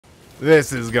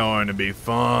This is going to be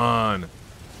fun.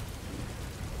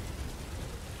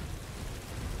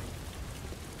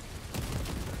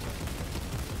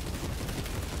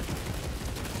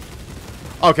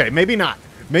 Okay, maybe not.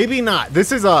 Maybe not.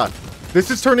 This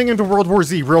is turning into World War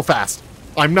Z real fast.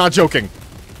 I'm not joking.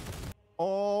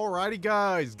 Alrighty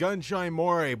guys,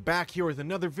 GunShyMoray back here with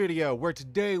another video where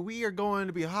today we are going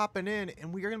to be hopping in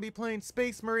and we are going to be playing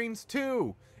Space Marines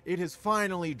 2. It has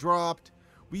finally dropped.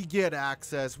 We get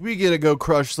access. We get to go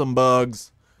crush some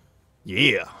bugs.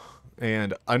 Yeah.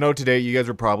 And I know today you guys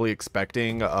are probably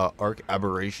expecting Arc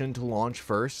Aberration to launch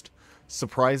first.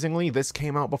 Surprisingly, this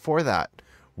came out before that.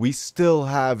 We still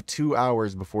have 2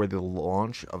 hours before the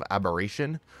launch of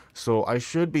Aberration, so I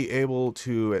should be able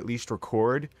to at least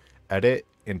record, edit,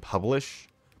 and publish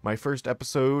my first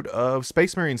episode of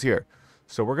Space Marines here.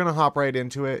 So we're going to hop right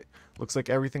into it. Looks like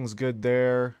everything's good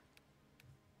there.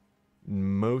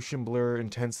 Motion blur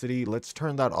intensity. Let's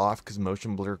turn that off because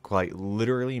motion blur quite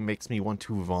literally makes me want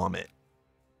to vomit.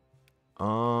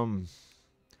 We're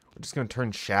just going to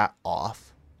turn chat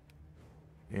off.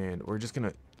 And we're just going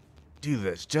to do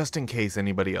this just in case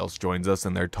anybody else joins us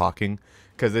and they're talking,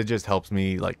 because it just helps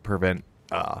me like prevent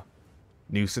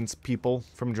nuisance people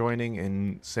from joining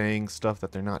and saying stuff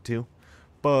that they're not to.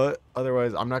 But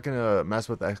otherwise, I'm not gonna mess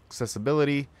with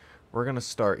accessibility. We're gonna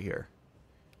start here,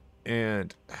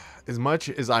 and as much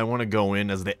as I want to go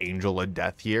in as the Angel of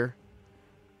Death here,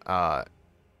 I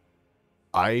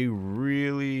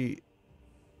really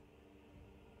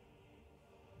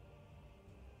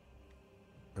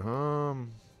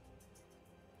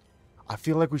I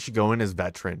feel like we should go in as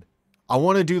veteran. I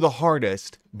want to do the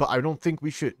hardest, but I don't think we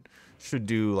should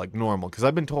do like normal, because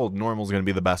I've been told normal is going to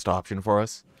be the best option for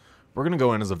us. We're going to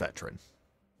go in as a veteran.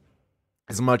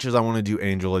 As much as I want to do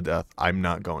Angel of Death, I'm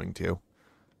not going to,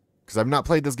 because I've not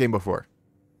played this game before.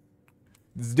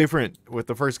 It's different with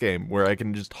the first game where I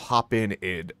can just hop in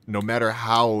and no matter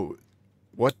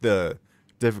what the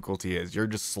difficulty is, you're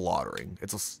just slaughtering.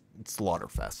 It's a slaughter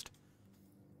fest.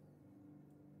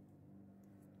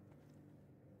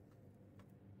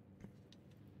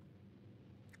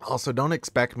 Also, don't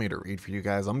expect me to read for you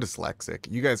guys. I'm dyslexic.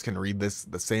 You guys can read this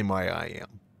the same way I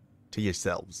am. To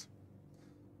yourselves.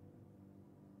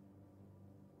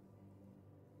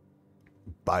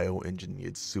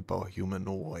 Bioengineered superhuman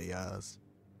warriors.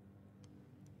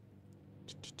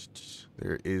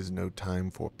 There is no time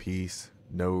for peace.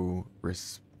 No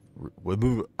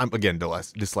I'm again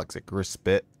dyslexic.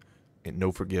 Respite and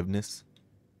no forgiveness.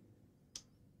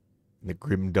 In the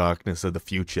grim darkness of the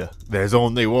future, there's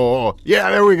only war. Yeah,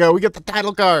 there we go. We get the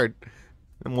title card.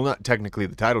 And well, not technically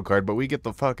the title card, but we get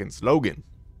the fucking slogan.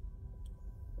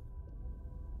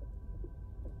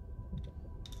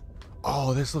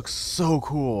 Oh, this looks so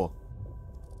cool.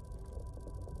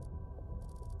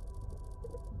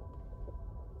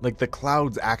 Like, the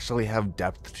clouds actually have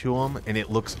depth to them, and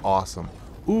it looks awesome.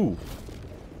 Ooh.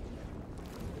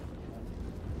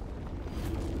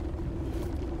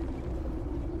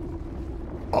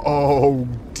 Oh,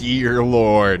 dear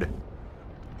Lord.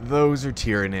 Those are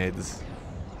Tyranids.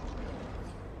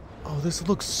 Oh, this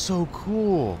looks so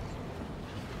cool.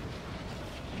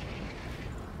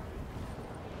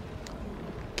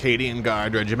 Cadian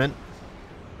Guard Regiment.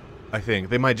 I think.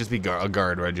 They might just be a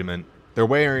Guard Regiment. They're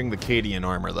wearing the Cadian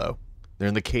armor, though. They're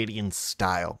in the Cadian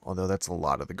style. Although that's a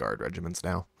lot of the Guard Regiments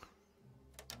now.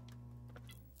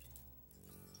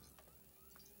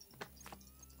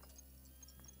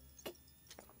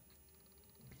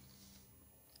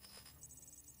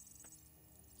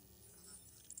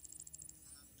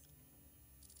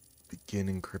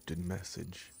 Begin encrypted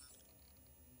message.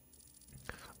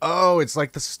 Oh, it's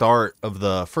like the start of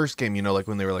the first game, you know, like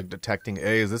when they were like detecting,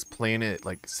 hey, is this planet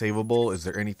like savable? Is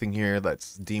there anything here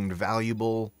that's deemed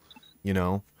valuable? You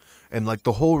know? And like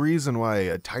the whole reason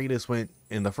why Titus went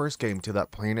in the first game to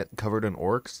that planet covered in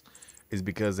orcs is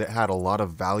because it had a lot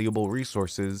of valuable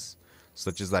resources,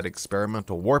 such as that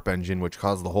experimental warp engine, which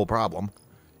caused the whole problem,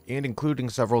 and including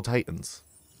several Titans.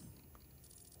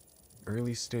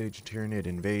 Early stage Tyranid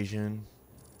invasion.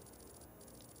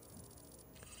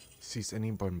 Cease any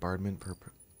bombardment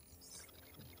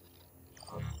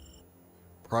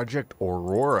Project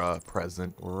Aurora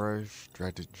present. Aurora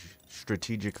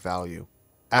strategic value.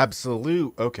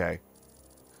 Absolute. Okay.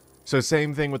 So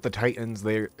same thing with the Titans.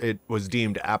 It was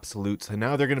deemed absolute. So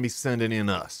now they're going to be sending in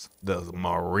us, the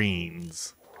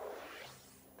Marines.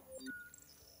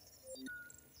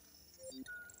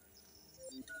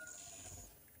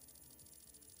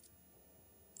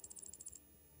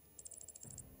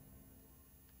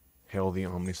 Hail the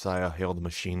Omnisire, hail the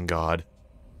Machine God.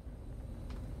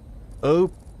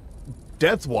 Oh,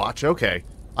 Death Watch, okay.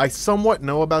 I somewhat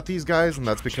know about these guys, and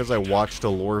that's because I watched a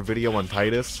lore video on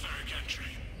Titus.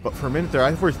 But for a minute there,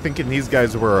 I was thinking these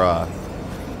guys were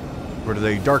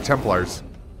the Dark Templars.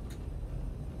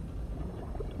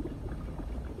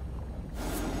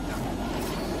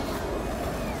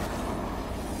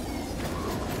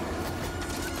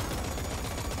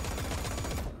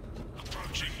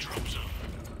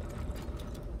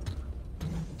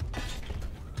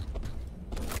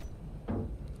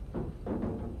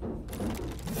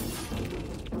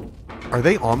 Are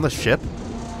they on the ship?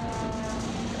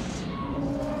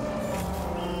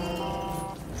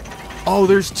 Oh,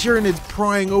 there's Tyranids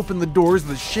prying open the doors of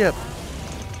the ship.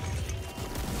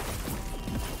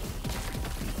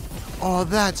 Oh,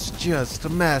 that's just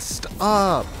messed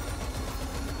up.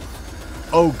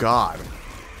 Oh, God.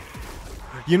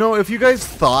 You know, if you guys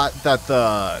thought that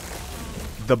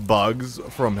the bugs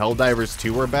from Helldivers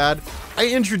 2 were bad, I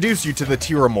introduced you to the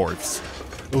Tyramorphs.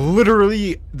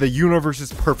 Literally the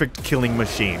universe's perfect killing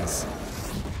machines.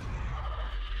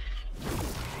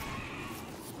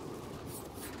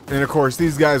 And of course,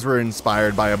 these guys were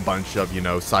inspired by a bunch of, you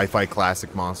know, sci-fi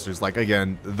classic monsters, like,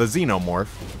 again, the Xenomorph.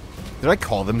 Did I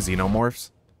call them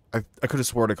Xenomorphs? I could have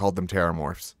sworn I called them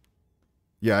Terramorphs.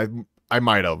 Yeah, I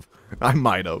might have. I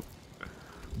might have.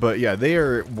 But yeah, they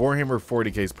are Warhammer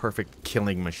 40K's perfect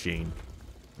killing machine.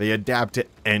 They adapt to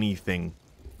anything.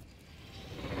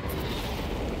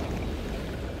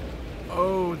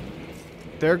 Oh,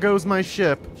 there goes my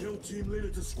ship. Kill team leader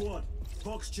to squad.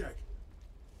 Box check.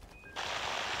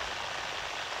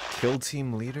 Kill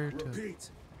team leader to... Repeat.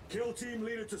 Kill team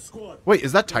leader to squad. Wait,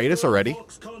 is that Titus already?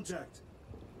 Box contact.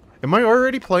 Am I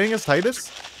already playing as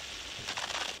Titus?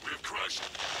 We have crashed.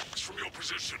 It's from your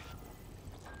position.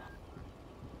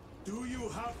 Do you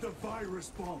have the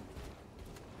virus bomb?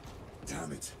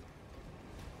 Damn it.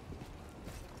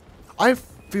 I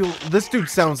feel... This dude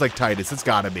sounds like Titus. It's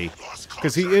gotta be.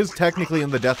 Because he is technically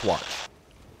in the Death Watch.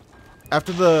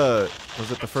 After the... Was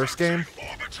it the first game?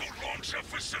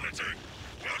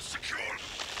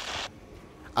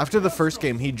 After the first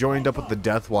game, he joined up with the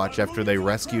Death Watch after they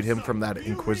rescued him from that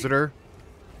Inquisitor.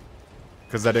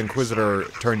 Because that Inquisitor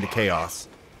turned to chaos.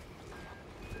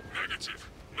 Negative.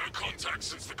 No contact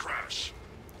since the crash.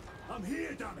 I'm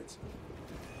here, damn it.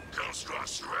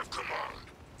 Ghostress, you have command.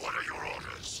 What are your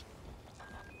orders?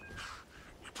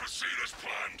 We proceed as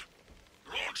planned.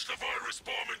 Launch the virus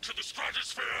bomb into the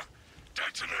stratosphere.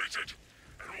 Detonate it.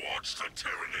 And watch the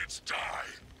Tyranids die.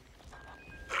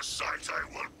 A sight I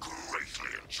will greatly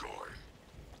enjoy.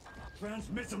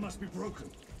 Transmitter must be broken.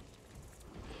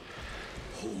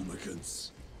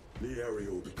 Homicans. The area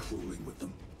will be cooling with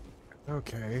them.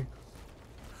 Okay.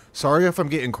 Sorry if I'm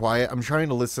getting quiet. I'm trying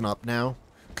to listen up now.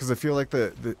 Because I feel like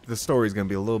the story's going to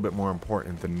be a little bit more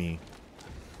important than me.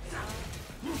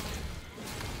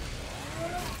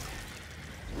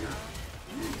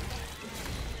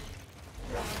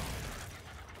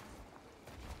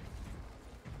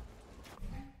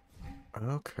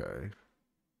 Okay.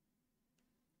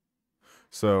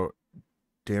 So,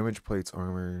 damage plates,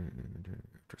 armor,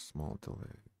 after small delay.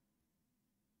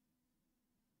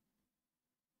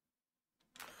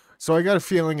 So I got a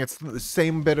feeling it's the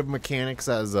same bit of mechanics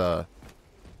as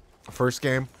first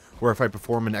game, where if I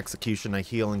perform an execution, I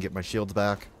heal and get my shields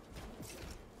back.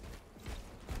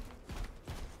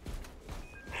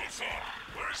 Alpha,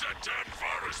 where is that damn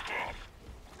virus bomb?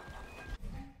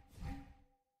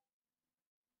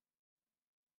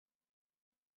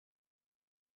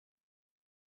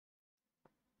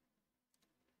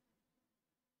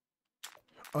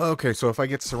 Okay, so if I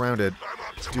get surrounded,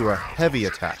 do a heavy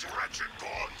attack.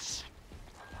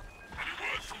 Any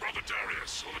word from Brother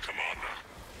Darius or the commander?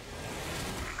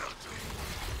 Nothing.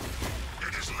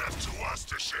 It is left to us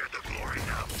to share the glory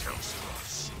now,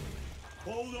 counselors.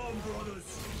 Hold on,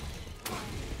 brothers.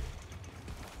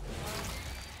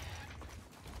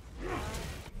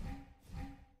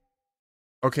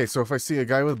 Okay, so if I see a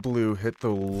guy with blue, hit the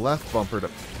left bumper to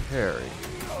parry.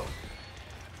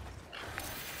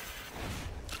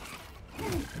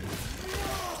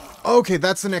 Okay,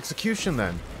 that's an execution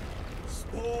then.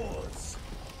 Spores.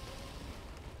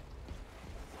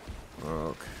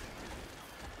 Okay.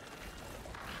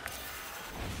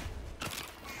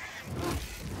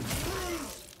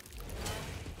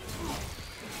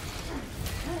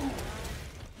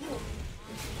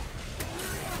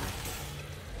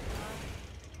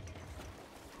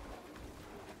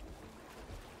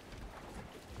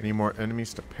 Any more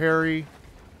enemies to parry?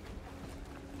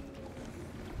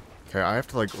 Okay, I have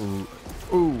to like...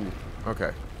 Ooh.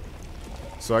 Okay.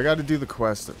 So I got to do the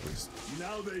quest at least.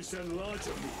 Now they send larger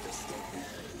meat to stop me.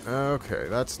 Okay,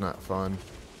 that's not fun.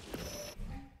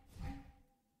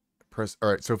 Press.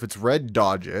 All right. So if it's red,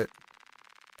 dodge it.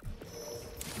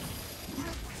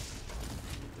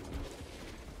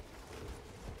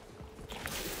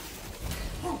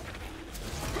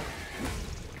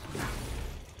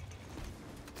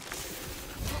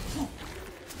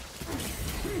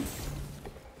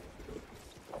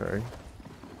 Okay.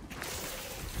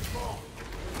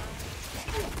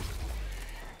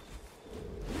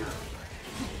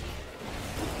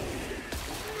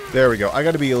 There we go. I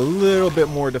got to be a little bit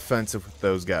more defensive with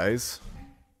those guys.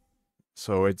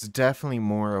 So it's definitely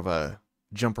more of a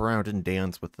jump around and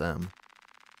dance with them.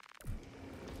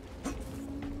 Arthur,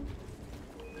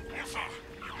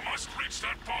 you must reach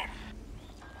that bomb.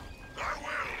 I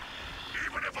will,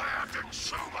 even if I have to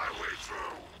chew my way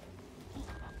through.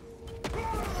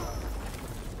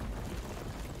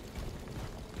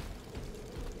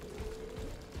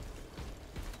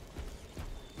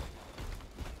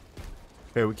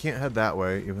 Okay, we can't head that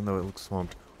way, even though it looks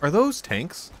swamped. Are those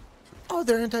tanks? Oh,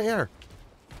 they're anti-air.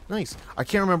 Nice. I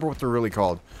can't remember what they're really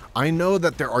called. I know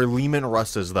that there are Lehman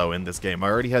Russes, though, in this game. I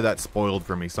already had that spoiled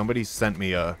for me. Somebody sent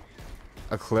me a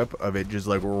clip of it just,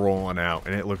 like, rolling out,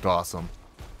 and it looked awesome.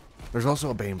 There's also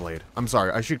a Baneblade. I'm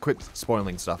sorry, I should quit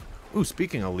spoiling stuff. Ooh,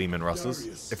 speaking of Lehman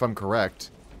Russes, if I'm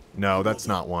correct... No, that's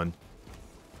not one.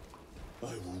 I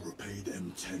will repay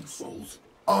them tenfold.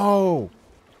 Oh!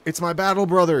 It's my battle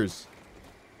brothers!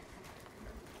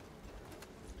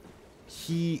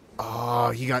 He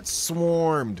got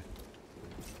swarmed.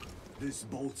 This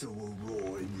bolter will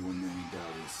roar in your name,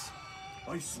 Darius.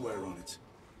 I swear on it.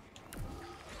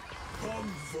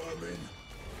 Come, vermin.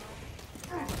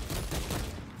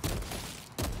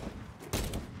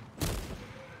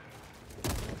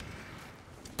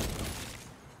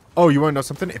 Oh, you want to know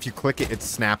something? If you click it, it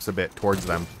snaps a bit towards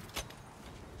them.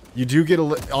 You do get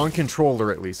on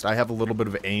controller, at least. I have a little bit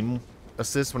of aim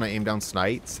assist when I aim down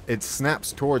snipes. It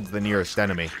snaps towards the nearest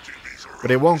enemy, but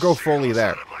it won't go fully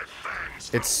there.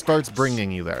 It starts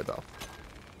bringing you there, though.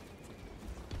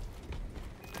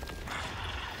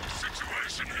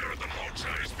 Situation here in the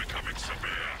Mocha is becoming severe.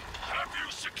 Have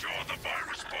you secured the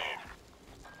virus bomb?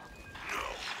 No.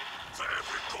 For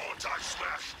every gaunt I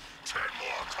smash, 10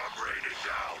 more come raining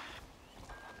down.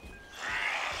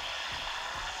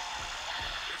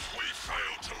 If we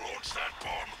fail to launch that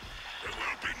bomb, there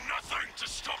will be nothing to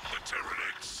stop the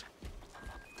Tyranids.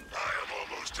 I am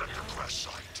almost at the crash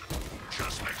site.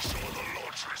 Just make sure the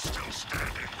launcher is still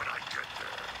standing when I get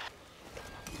there.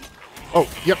 Oh,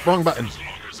 yep, wrong button. As long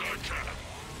as I can.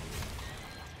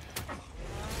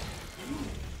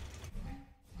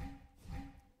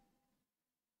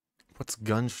 What's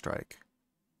gun strike?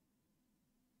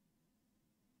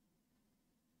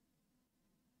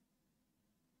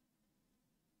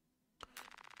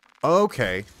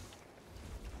 Okay.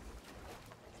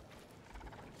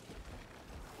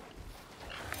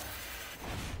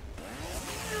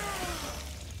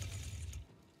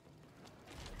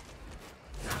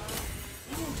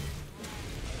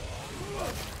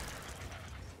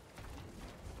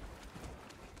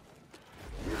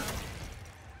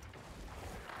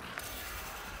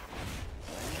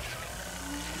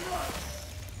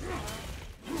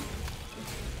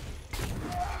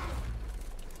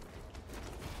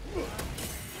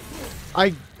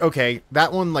 Okay,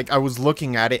 that one, like, I was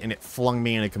looking at it and it flung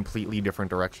me in a completely different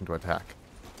direction to attack.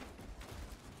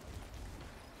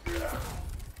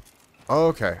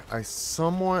 Okay, I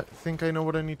somewhat think I know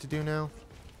what I need to do now.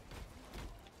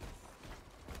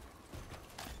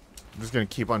 I'm just gonna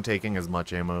keep on taking as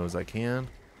much ammo as I can.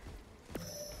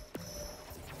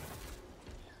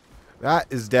 That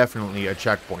is definitely a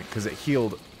checkpoint, because it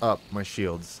healed up my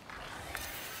shields.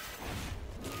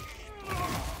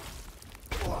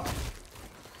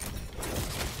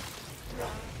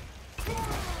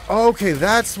 Okay,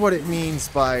 that's what it means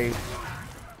by...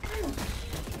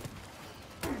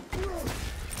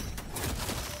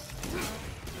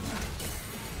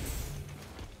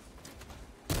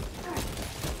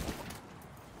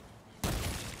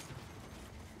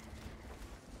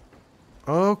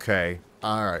 Okay,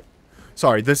 alright.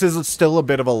 Sorry, this is still a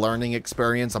bit of a learning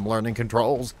experience. I'm learning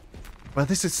controls. But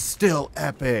this is still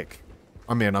epic.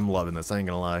 I mean, I'm loving this, I ain't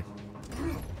gonna lie.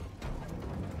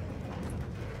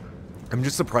 I'm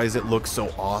just surprised it looks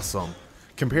so awesome.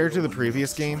 Compared to the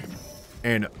previous game,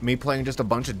 and me playing just a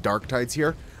bunch of Dark Tides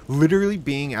here, literally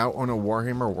being out on a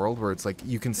Warhammer world where it's like,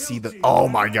 you can see the... Oh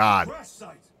my god!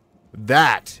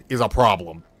 That is a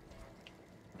problem.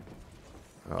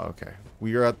 Okay.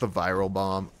 We are at the viral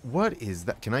bomb. What is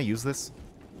that? Can I use this?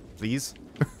 Please?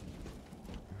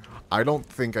 I don't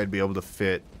think I'd be able to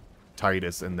fit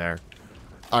Titus in there.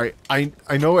 I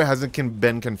know it hasn't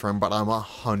been confirmed, but I'm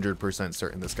 100%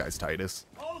 certain this guy's Titus.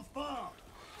 Hold fire!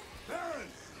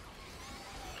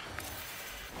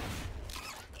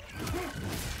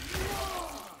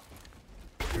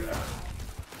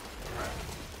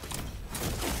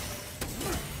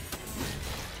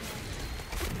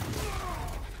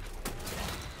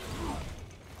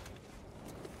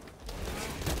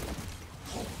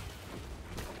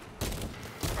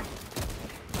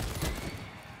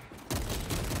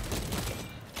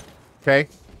 Okay?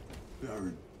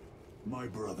 Baron, my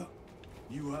brother,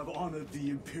 you have honored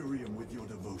the Imperium with your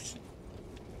devotion.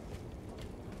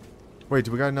 Wait,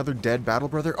 do we got another dead battle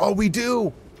brother? Oh, we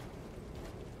do!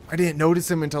 I didn't notice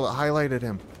him until it highlighted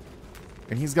him.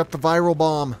 And he's got the viral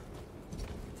bomb.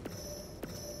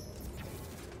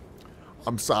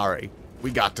 I'm sorry.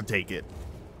 We got to take it.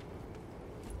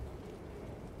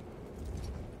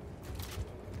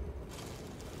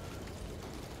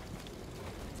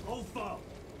 Alpha,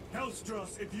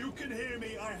 Hellstros, if you can hear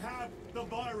me, I have the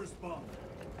virus bomb.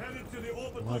 Headed to the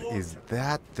orbital What launcher. is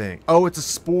that thing? Oh, it's a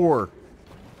spore.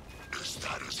 Is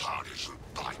that as hard as you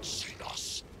bite,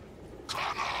 Xenos?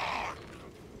 Come on!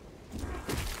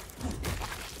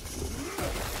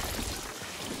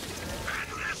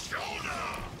 Endless shoulder!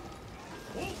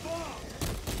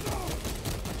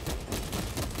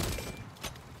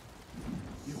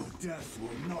 Your death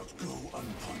will not go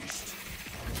unpunished.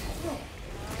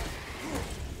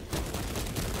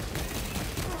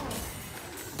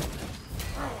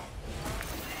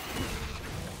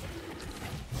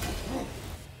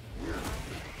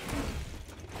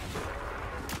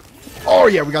 Oh,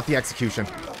 yeah, we got the execution.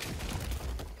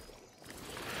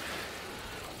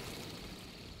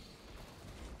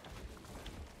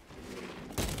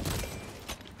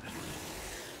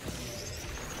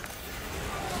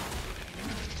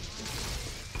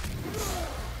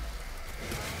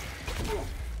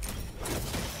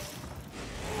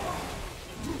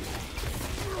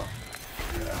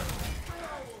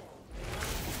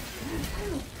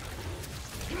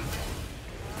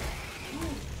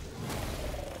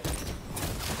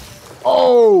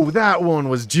 Oh, that one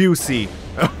was juicy.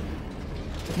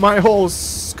 My whole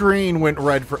screen went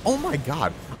red for... Oh my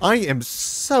god. I am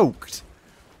soaked.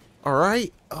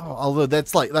 Alright? Oh, although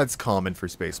that's common for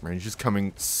Space Marines. Just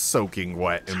coming soaking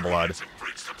wet in blood.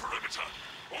 Breach the perimeter.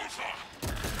 Alpha,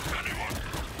 anyone?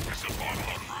 There's a bomb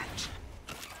en route.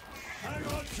 Hang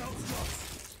on, Hellstros.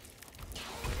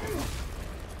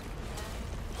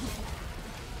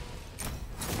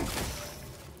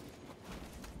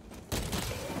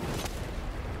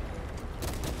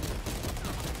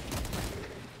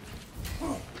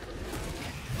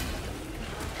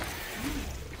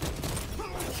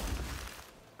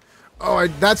 Oh,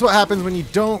 that's what happens when you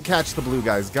don't catch the blue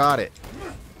guys. Got it.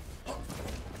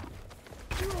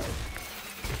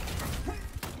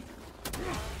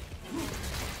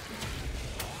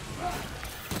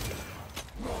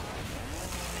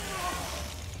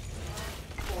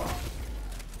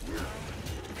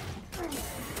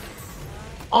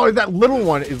 Oh, that little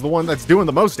one is the one that's doing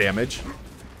the most damage.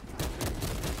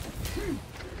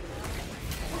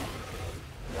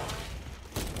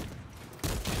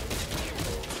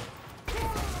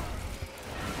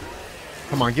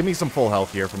 Come on, give me some full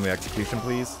health here from the execution,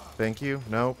 please. Thank you.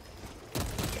 No.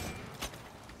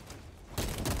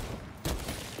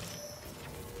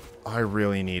 I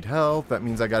really need help. That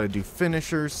means I gotta do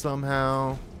finishers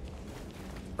somehow.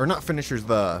 Or not finishers,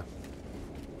 the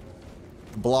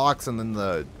blocks and then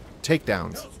the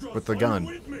takedowns with the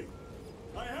gun.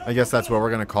 I guess that's what we're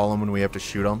gonna call them when we have to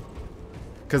shoot them.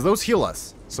 Because those heal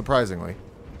us, surprisingly.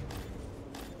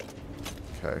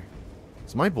 Okay.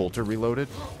 Is my bolter reloaded?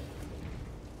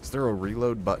 Is there a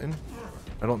reload button?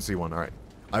 I don't see one. Alright.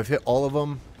 I've hit all of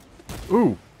them.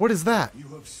 Ooh, what is that? You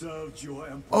have served your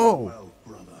empire well,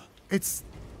 brother. It's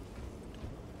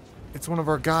one of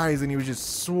our guys and he was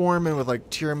just swarming with like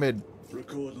Tyramid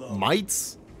Record log.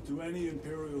 mites? To any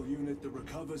Imperial unit that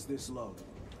recovers this log,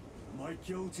 my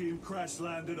kill team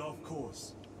crash-landed off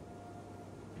course.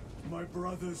 My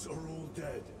brothers are all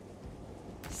dead,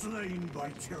 slain by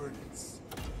Tyranids.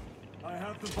 I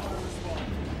have the virus bomb,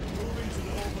 moving to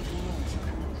the orbital launcher.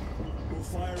 We'll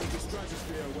fire into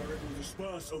stratosphere where it will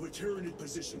disperse over Tyranid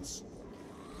positions.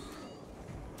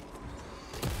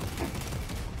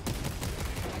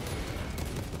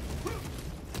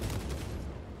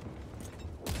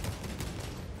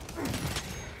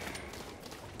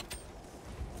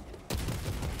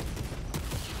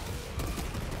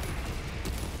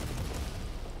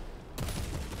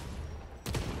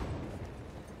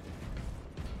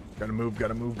 Gotta move,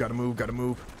 gotta move, gotta move, gotta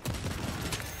move.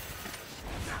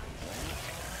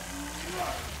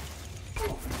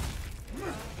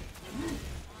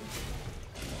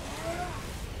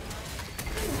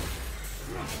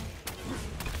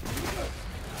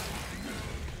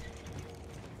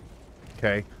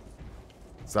 Okay.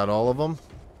 Is that all of them?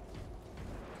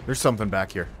 There's something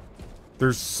back here.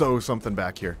 There's something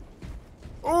back here.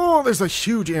 Oh, there's a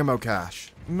huge ammo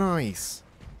cache. Nice.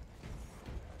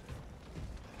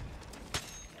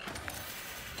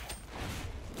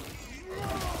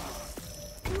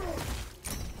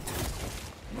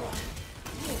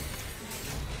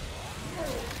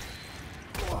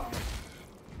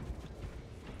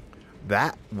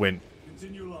 that went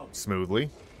Continue log. smoothly.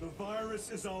 The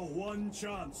virus is our one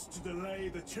chance to delay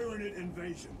the Tyranid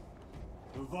invasion.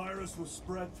 The virus will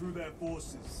spread through their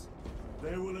forces.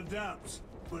 They will adapt,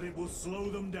 but it will slow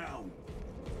them down.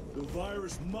 The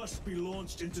virus must be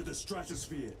launched into the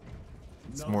stratosphere.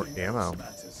 It's more Nothing ammo. else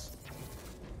matters.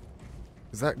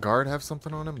 Does that guard have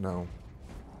something on him? No.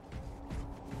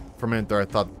 For a minute there, I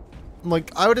thought,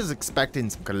 like, I was expecting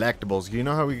some collectibles. You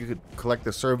know how we could collect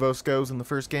the servo scos in the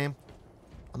first game?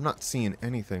 I'm not seeing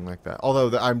anything like that.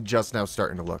 Although I'm just now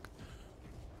starting to look.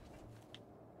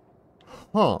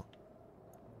 Huh.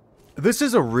 This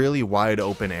is a really wide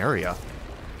open area.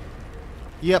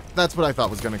 Yep, that's what I thought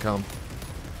was going to come.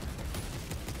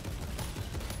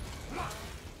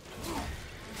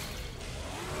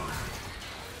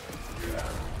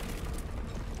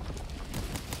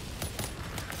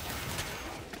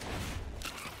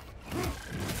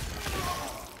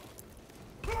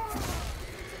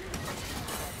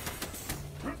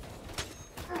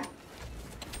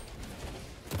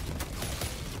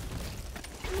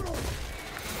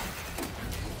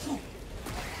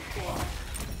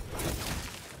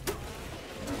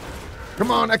 Come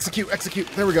on, execute, execute.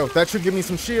 There we go. That should give me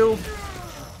some shield.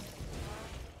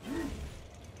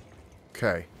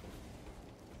 Okay.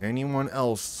 Anyone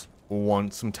else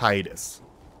want some Titus?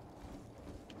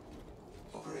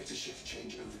 Operator shift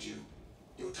change overdue.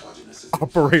 Your tardiness is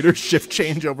Operator shift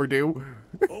change overdue.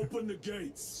 Open the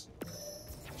gates.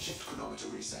 shift chronometer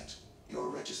reset. You're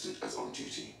registered as on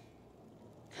duty.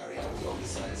 Carry out the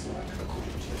Omnissiah's work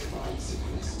according to the divine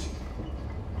synchronicity.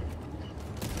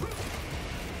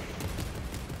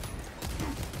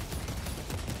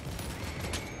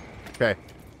 Okay.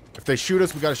 If they shoot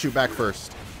us, we gotta shoot back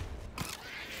first.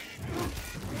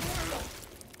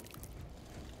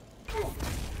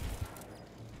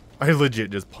 I legit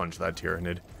just punched that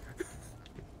Tyranid.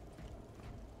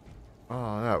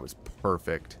 Oh, that was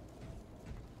perfect.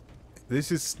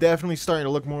 This is definitely starting to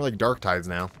look more like Dark Tides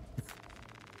now.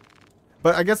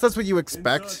 But I guess that's what you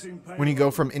expect when you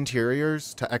go from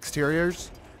interiors to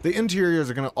exteriors. The interiors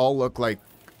are gonna all look like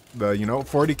the, you know,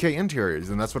 40K interiors,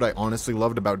 and that's what I honestly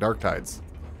loved about Dark Tides.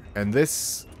 And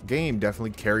this game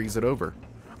definitely carries it over.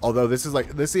 Although this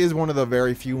is one of the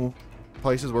very few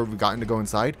places where we've gotten to go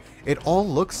inside. It all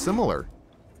looks similar.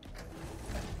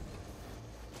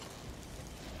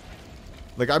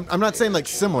 Like, I'm not saying like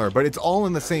similar, but it's all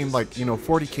in the same, like, you know,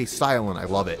 40K style, and I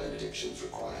love it. Benedictions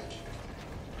required.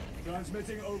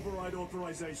 Transmitting override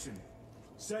authorization.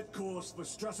 Set course for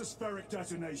stratospheric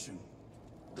detonation.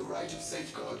 The rite of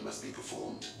safeguard must be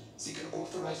performed. Seek an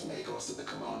authorized Magos at the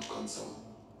command console.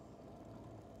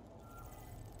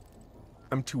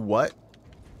 I'm to what?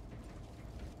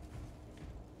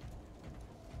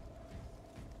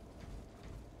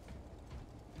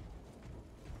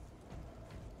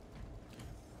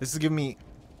 This is giving me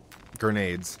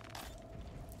grenades.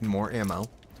 More ammo.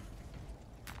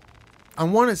 I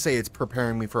want to say it's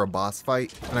preparing me for a boss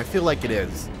fight, and I feel like it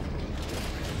is.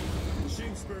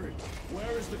 Machine Spirit,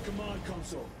 where is the command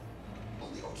console?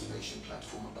 On the observation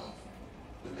platform above.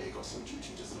 The Magos on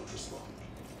duty does not respond.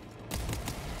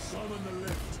 Summon the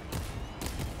lift.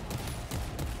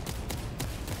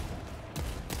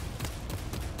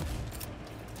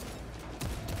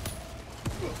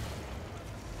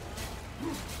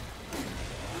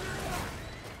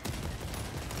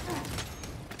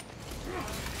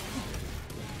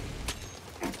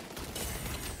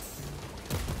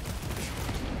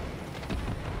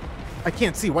 I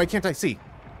can't see. Why can't I see?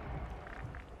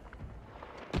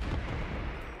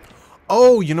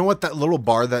 Oh, you know what? That little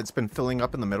bar that's been filling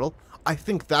up in the middle? I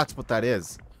think that's what that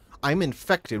is. I'm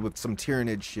infected with some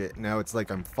Tyranid shit. Now it's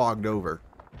like I'm fogged over.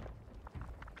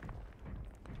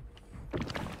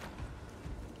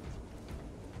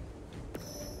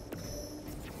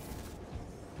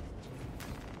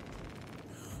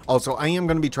 Also, I am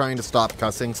going to be trying to stop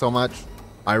cussing so much.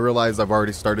 I realize I've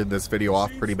already started this video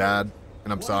off pretty bad,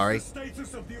 and I'm sorry.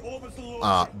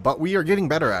 But we are getting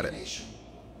better at it.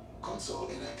 Console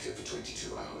inactive for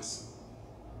 22 hours.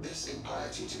 This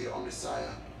impiety to the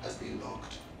Omnissiah has been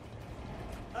logged.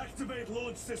 Activate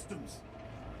launch systems.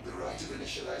 The rite of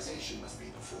initialization must be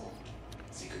performed.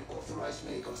 Seek an authorized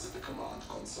Magos at the command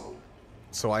console.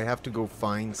 So I have to go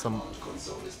find some... Command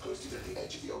console is posted at the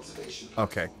edge of the observation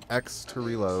Okay, platform. X to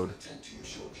reload. Will attend to you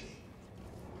shortly.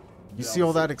 You see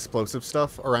all that explosive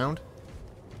stuff around?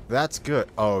 That's good.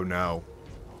 Oh, no.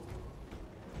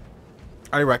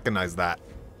 I recognize that.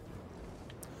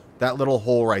 That little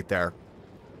hole right there.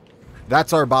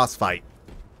 That's our boss fight.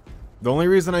 The only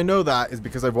reason I know that is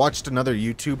because I've watched another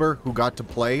YouTuber who got to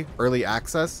play early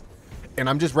access, and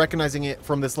I'm just recognizing it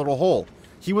from this little hole.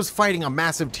 He was fighting a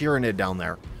massive Tyranid down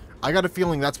there. I got a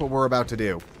feeling that's what we're about to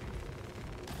do.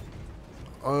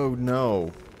 Oh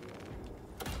no.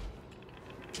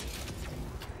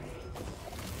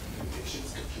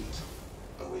 Mission's complete.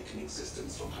 Awakening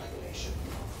systems from hibernation.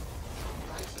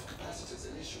 Active capacitors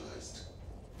initialized.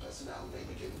 Personnel may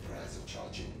begin prayers of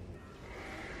charging.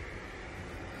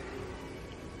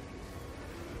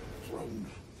 Drone,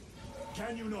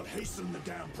 can you not hasten the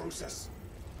damn process?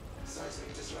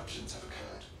 Seismic disruptions have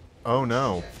occurred. Oh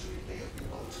no. Trajectory may have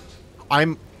been altered.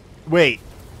 I'm... Wait.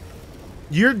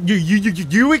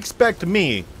 You expect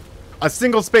me, a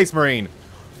single Space Marine,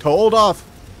 to hold off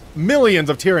millions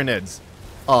of Tyranids?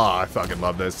 Oh, I fucking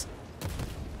love this.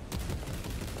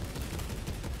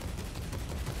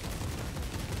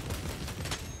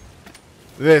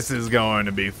 This is going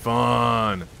to be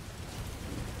fun.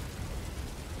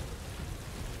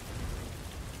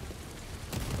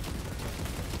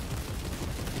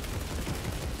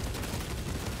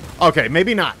 Okay,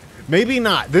 maybe not. Maybe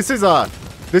not. This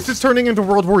is turning into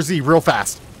World War Z real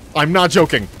fast. I'm not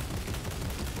joking.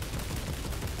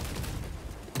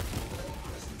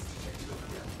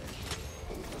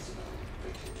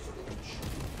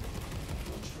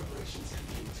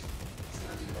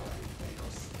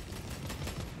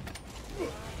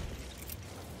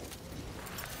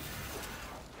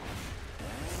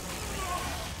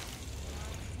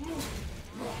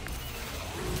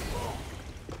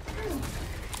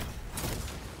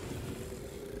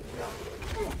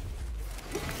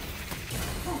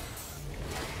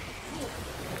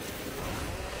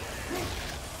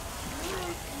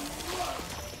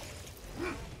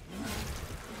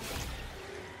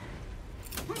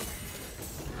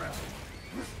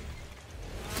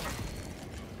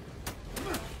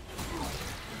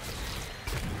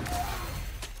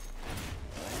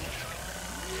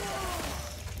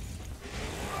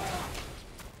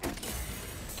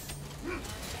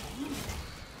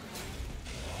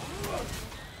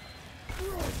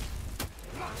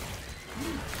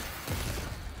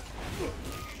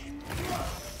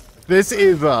 This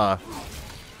is,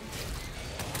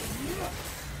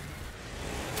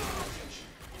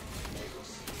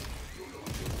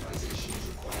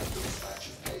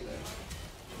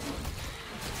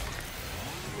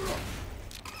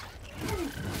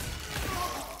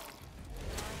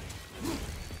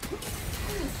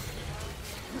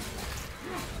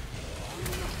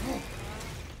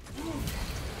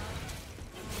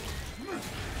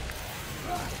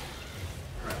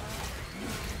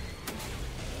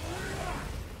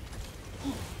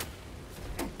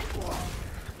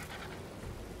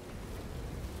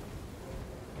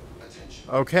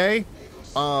 okay.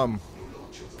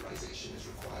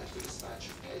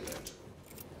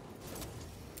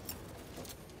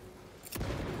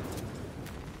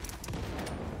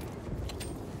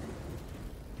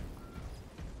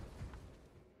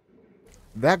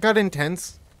 That got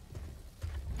intense.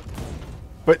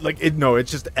 But, like,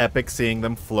 it's just epic seeing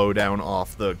them flow down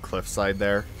off the cliffside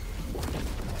there.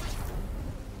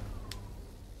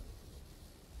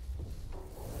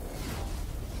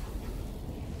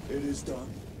 It is done.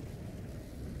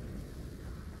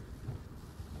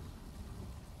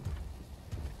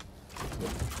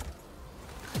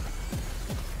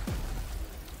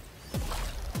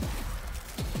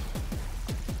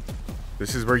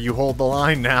 This is where you hold the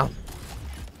line now.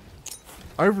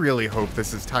 I really hope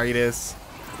this is Titus.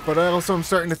 But I also am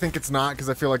starting to think it's not, because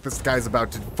I feel like this guy's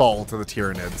about to fall to the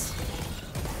Tyranids.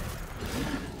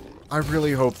 I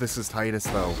really hope this is Titus,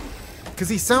 though. Because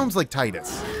he sounds like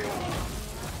Titus.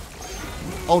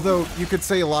 Although, you could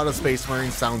say a lot of Space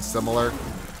Marines sound similar.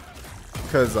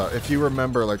 Because if you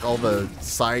remember, like, all the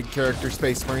side character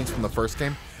Space Marines from the first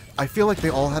game, I feel like they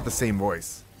all had the same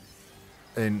voice.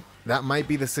 And that might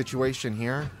be the situation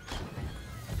here.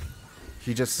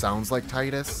 He just sounds like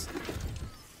Titus.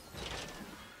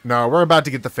 No, we're about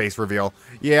to get the face reveal.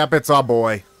 Yep, it's our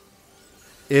boy.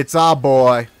 It's our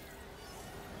boy.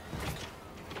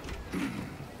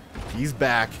 He's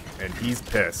back, and he's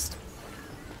pissed.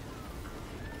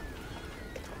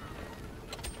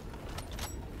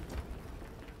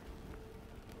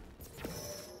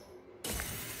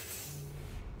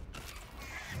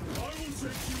 I will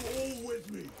take you all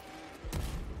with me.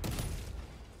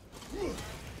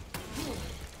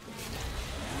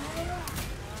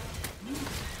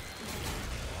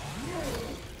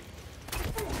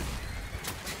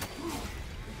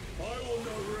 I will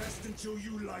not rest until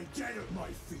you lie dead at my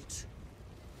feet.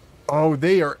 Oh,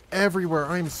 they are everywhere.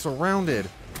 I'm surrounded.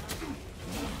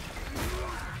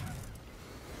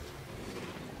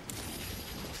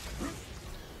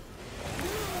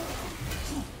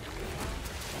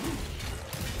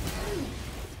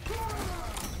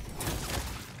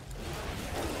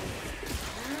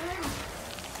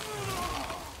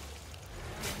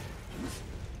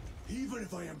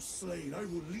 if I am slain, I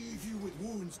will leave you with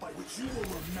wounds by which you will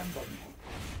remember me.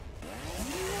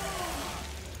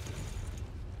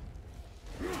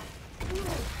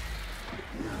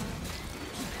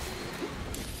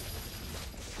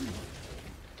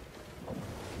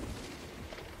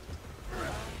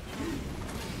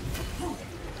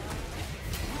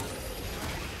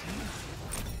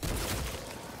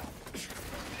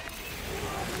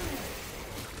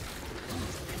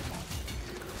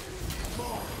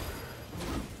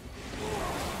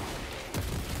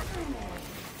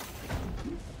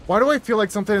 Why do I feel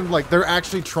like something like they're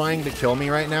actually trying to kill me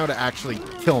right now to actually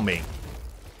kill me?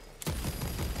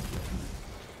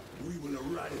 We will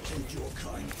eradicate your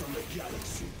kind from the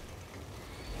galaxy.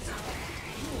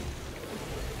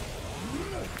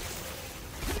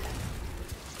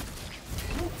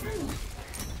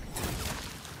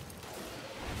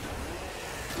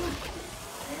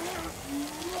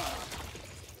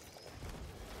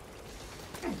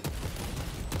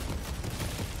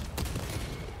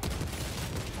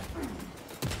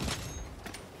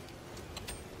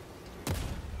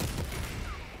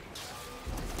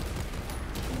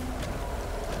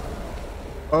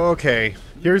 Okay,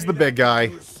 here's the big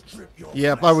guy.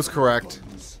 Yep, I was correct.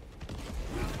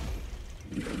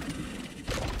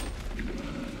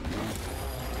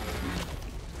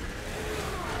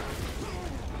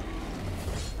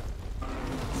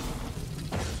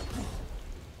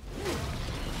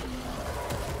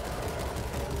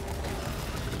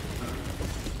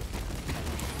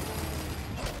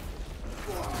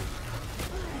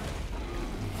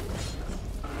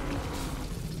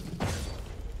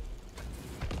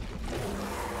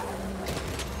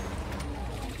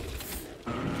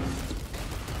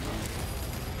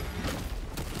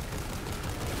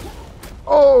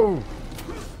 Oh!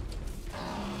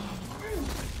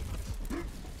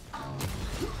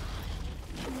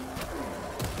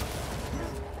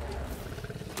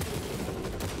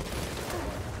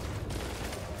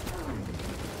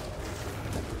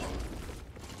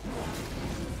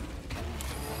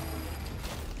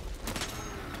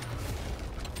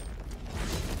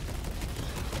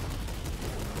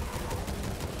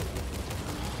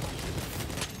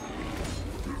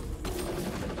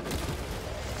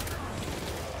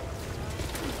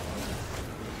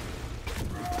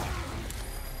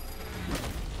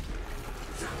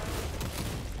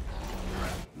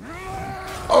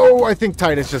 Oh, I think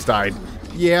Titus just died.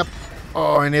 Yep.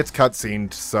 Oh, and it's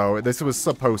cutscened, so this was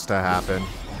supposed to happen.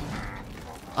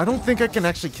 I don't think I can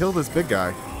actually kill this big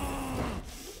guy.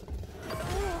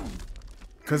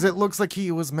 Because it looks like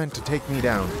he was meant to take me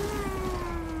down.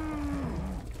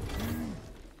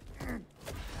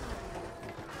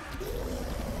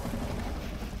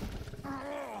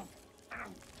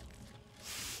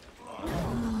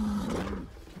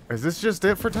 Is this just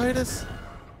it for Titus?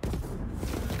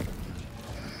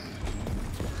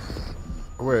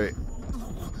 Wait.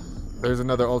 There's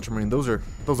another Ultramarine. Those are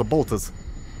bolters.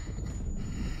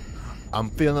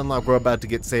 I'm feeling like we're about to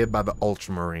get saved by the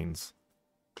Ultramarines.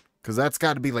 Because that's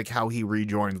got to be like how he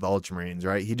rejoins the Ultramarines,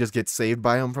 right? He just gets saved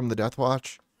by them from the Death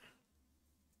Watch.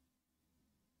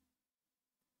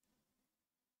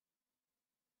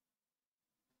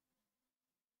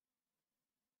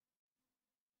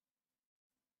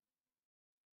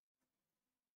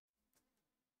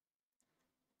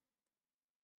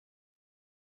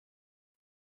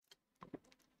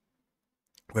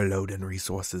 We're loading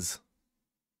resources.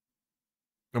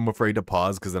 I'm afraid to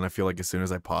pause because then I feel like as soon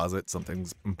as I pause it,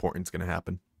 something's important's going to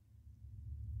happen.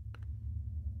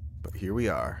 But here we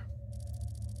are.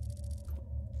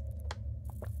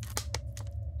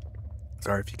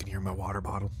 Sorry if you can hear my water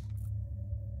bottle.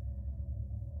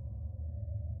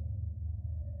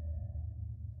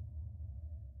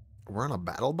 We're on a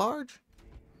battle barge?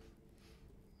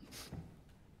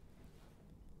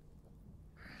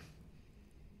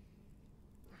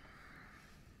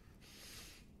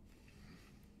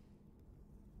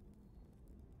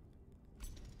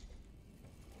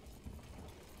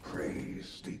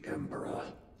 Praise the Emperor.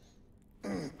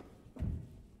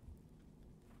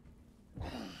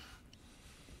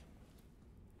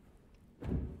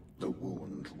 The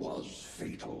wound was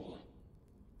fatal.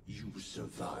 You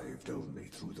survived only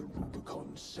through the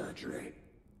Rubicon surgery.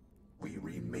 We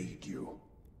remade you.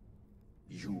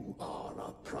 You are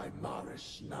a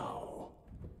Primaris now.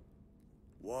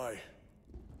 Why?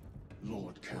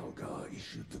 Lord Calgar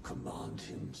issued the command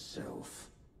himself.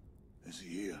 Is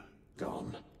he here?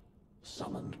 Gone.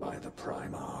 Summoned by the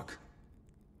Primarch.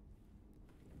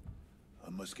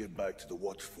 I must get back to the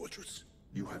Watch Fortress.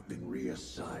 You have been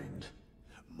reassigned.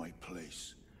 My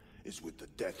place is with the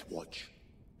Death Watch.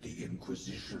 The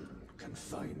Inquisition can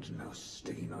find no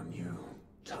stain on you.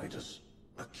 Titus,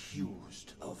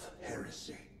 accused of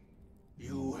heresy.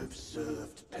 You have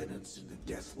served penance in the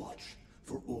Death Watch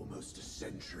for almost a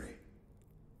century,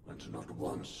 and not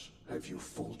once have you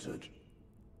faltered.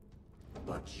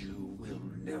 But you will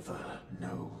never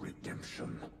know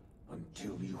redemption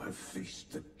until you have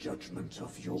faced the judgment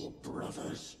of your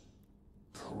brothers.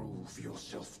 Prove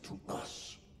yourself to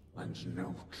us, and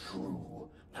know true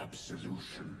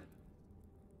absolution.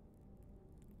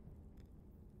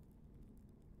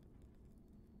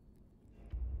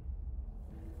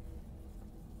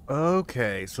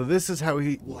 Okay, so this is how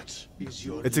he... What is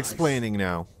your It's life? explaining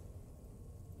now.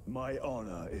 My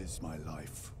honor is my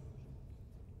life.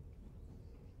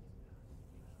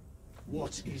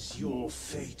 What is your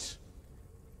fate?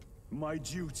 My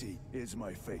duty is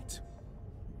my fate.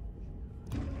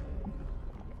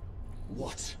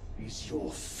 What is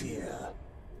your fear?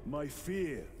 My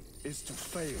fear is to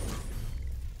fail.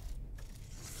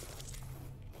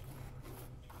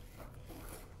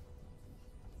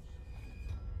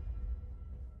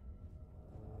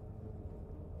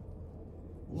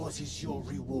 What is your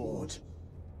reward?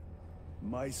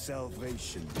 My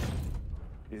salvation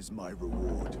is my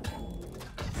reward.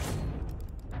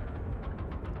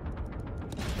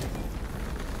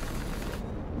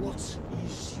 What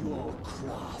is your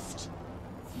craft?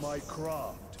 My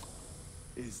craft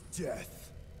is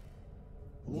death.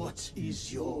 What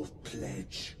is your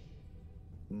pledge?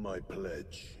 My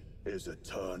pledge is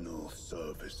eternal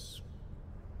service.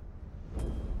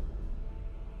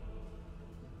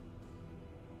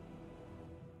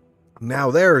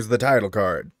 Now there's the title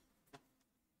card.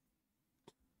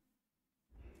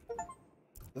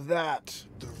 That.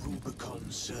 The Rubicon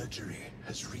surgery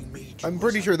has remade you. I'm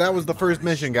pretty sure that was the first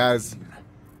mission, guys.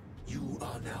 You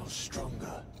are now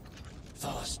stronger,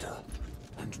 faster,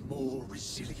 and more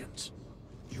resilient.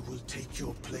 You will take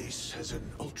your place as an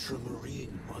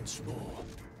ultramarine once more.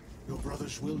 Your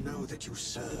brothers will know that you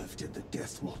served in the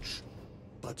Death Watch,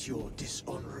 but your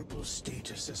dishonorable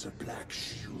status as a Black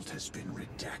Shield has been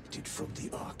redacted from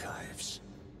the archives.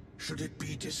 Should it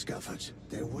be discovered,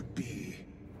 there would be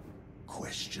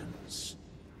questions.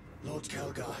 Lord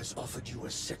Kelgar has offered you a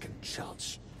second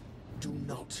chance. Do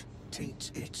not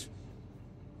taint it.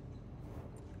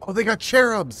 Oh, they got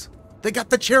cherubs. They got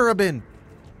the cherubin.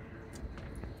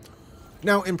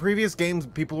 Now, in previous games,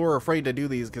 people were afraid to do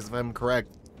these because, if I'm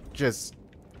correct, just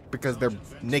because they're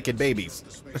naked babies.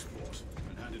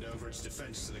 and handed over its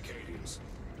defense to the Cadians.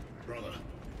 Brother,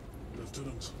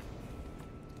 Lieutenant.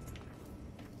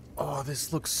 Oh,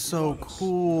 this looks so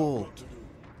cool. What to do?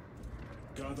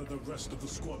 Gather the rest of the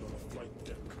squad on the flight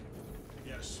deck.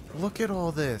 yes, Look at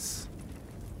all this.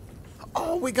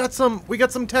 Oh, we got some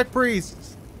tech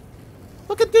priests.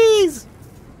 Look at these.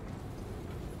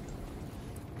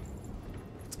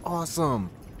 It's awesome.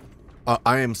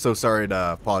 I am so sorry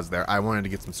to pause there. I wanted to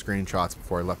get some screenshots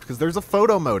before I left because there's a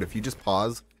photo mode. If you just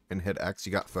pause and hit X,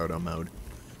 you got photo mode,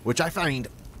 which I find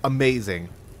amazing.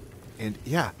 And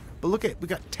yeah, but look at, we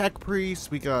got tech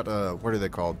priests. We got what are they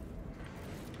called?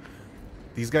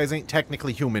 These guys ain't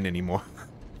technically human anymore.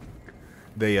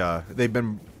 They've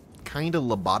been kind of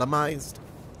lobotomized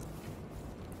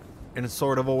in a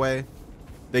sort of a way.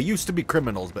 They used to be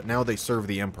criminals, but now they serve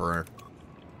the Emperor.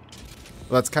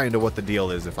 That's kind of what the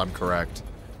deal is, if I'm correct.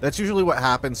 That's usually what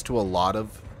happens to a lot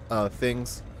of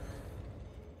things.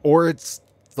 Or it's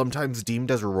sometimes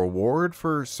deemed as a reward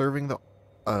for serving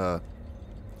the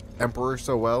Emperor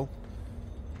so well.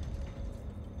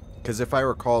 Because if I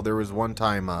recall, there was one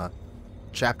time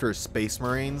chapter of Space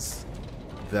Marines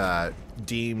that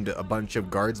deemed a bunch of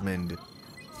guardsmen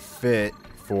fit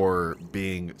for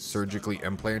being surgically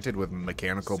implanted with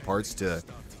mechanical parts to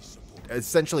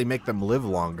essentially make them live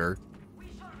longer.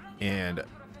 And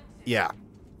yeah,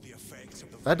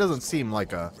 that doesn't seem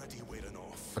like a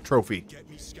trophy. Get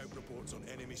me scout reports on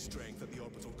enemy strength at the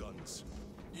orbital guns.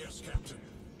 Yes, Captain.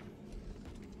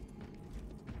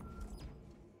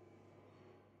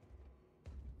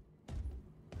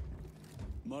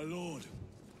 My lord.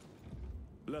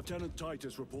 Lieutenant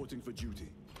Titus reporting for duty.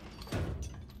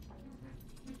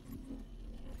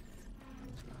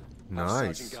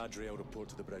 Nice. Sergeant Gadriel report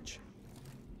to the bridge.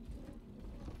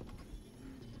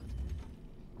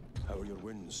 How are your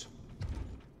wounds?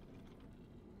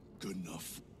 Good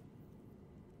enough.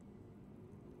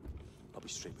 I'll be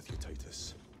straight with you,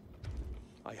 Titus.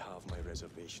 I have my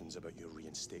reservations about your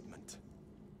reinstatement.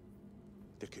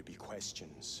 There could be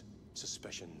questions,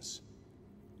 suspicions.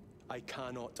 I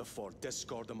cannot afford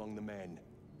discord among the men.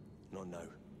 Not now.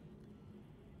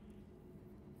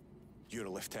 You're a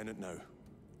lieutenant now.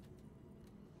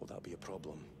 Will that be a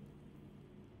problem?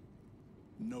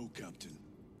 No, Captain.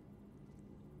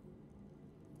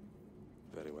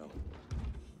 Very well.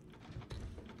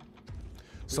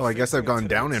 So I guess I've gone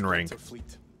down in rank.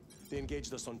 Fleet. They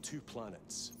engaged us on 2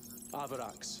 planets.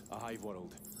 Avarax, a hive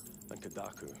world, and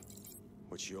Kadaku,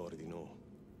 which you already know.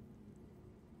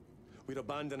 We're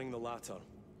abandoning the latter.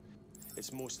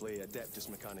 It's mostly Adeptus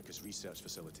Mechanicus research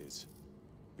facilities.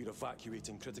 We're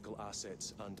evacuating critical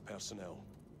assets and personnel.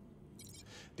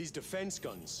 These defense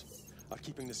guns are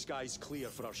keeping the skies clear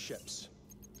for our ships.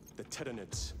 The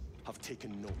Tyranids have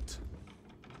taken note.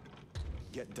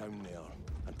 Get down there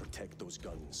and protect those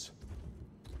guns.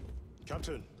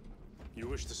 Captain, you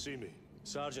wish to see me?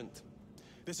 Sergeant,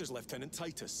 this is Lieutenant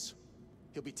Titus.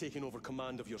 He'll be taking over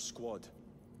command of your squad.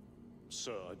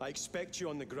 Sir, I expect you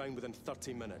on the ground within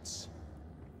 30 minutes.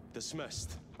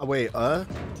 Dismissed. Oh, wait, I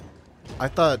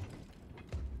thought...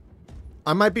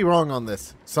 I might be wrong on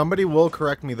this. Somebody will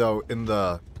correct me, though, in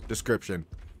the description.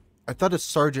 I thought a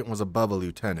sergeant was above a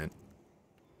lieutenant.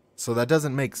 So that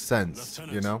doesn't make sense,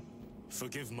 Lieutenant, you know?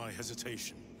 forgive my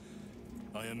hesitation.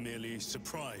 I am merely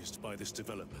surprised by this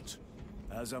development.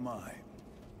 As am I.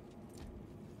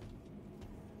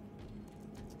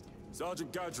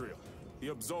 Sergeant Gadriel, the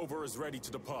Absolver is ready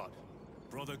to depart.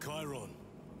 Brother Chiron,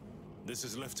 this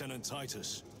is Lieutenant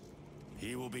Titus.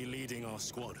 He will be leading our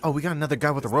squad. Oh, we got another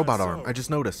guy with a Is robot that arm. so? I just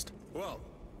noticed. Well,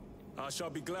 I shall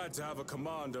be glad to have a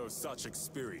commander of such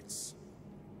experience.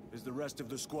 Is the rest of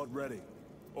the squad ready?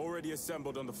 Already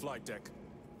assembled on the flight deck.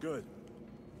 Good.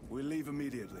 We leave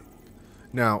immediately.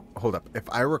 Now, hold up. If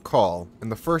I recall, in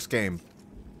the first game,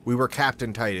 we were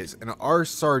Captain Titus, and our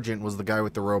sergeant was the guy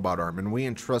with the robot arm, and we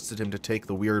entrusted him to take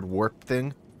the weird warp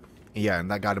thing. Yeah,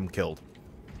 and that got him killed.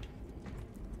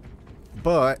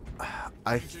 But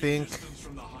I think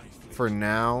for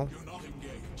now,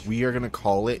 we are going to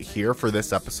call it here for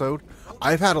this episode.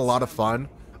 I've had a lot of fun.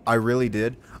 I really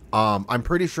did. I'm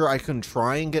pretty sure I can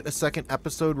try and get a second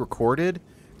episode recorded,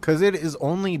 because it has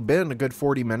only been a good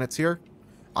 40 minutes here.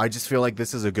 I just feel like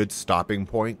this is a good stopping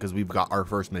point, because we've got our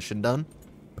first mission done.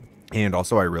 And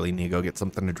also, I really need to go get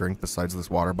something to drink besides this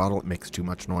water bottle. It makes too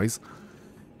much noise.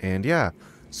 And yeah,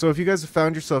 so if you guys have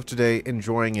found yourself today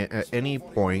enjoying it at any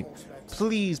point,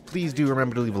 please do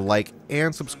remember to leave a like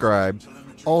and subscribe.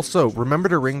 Also, remember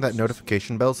to ring that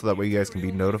notification bell so that way you guys can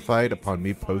be notified upon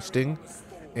me posting.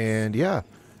 And yeah,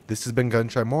 this has been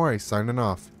GunShyMoray signing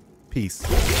off. Peace.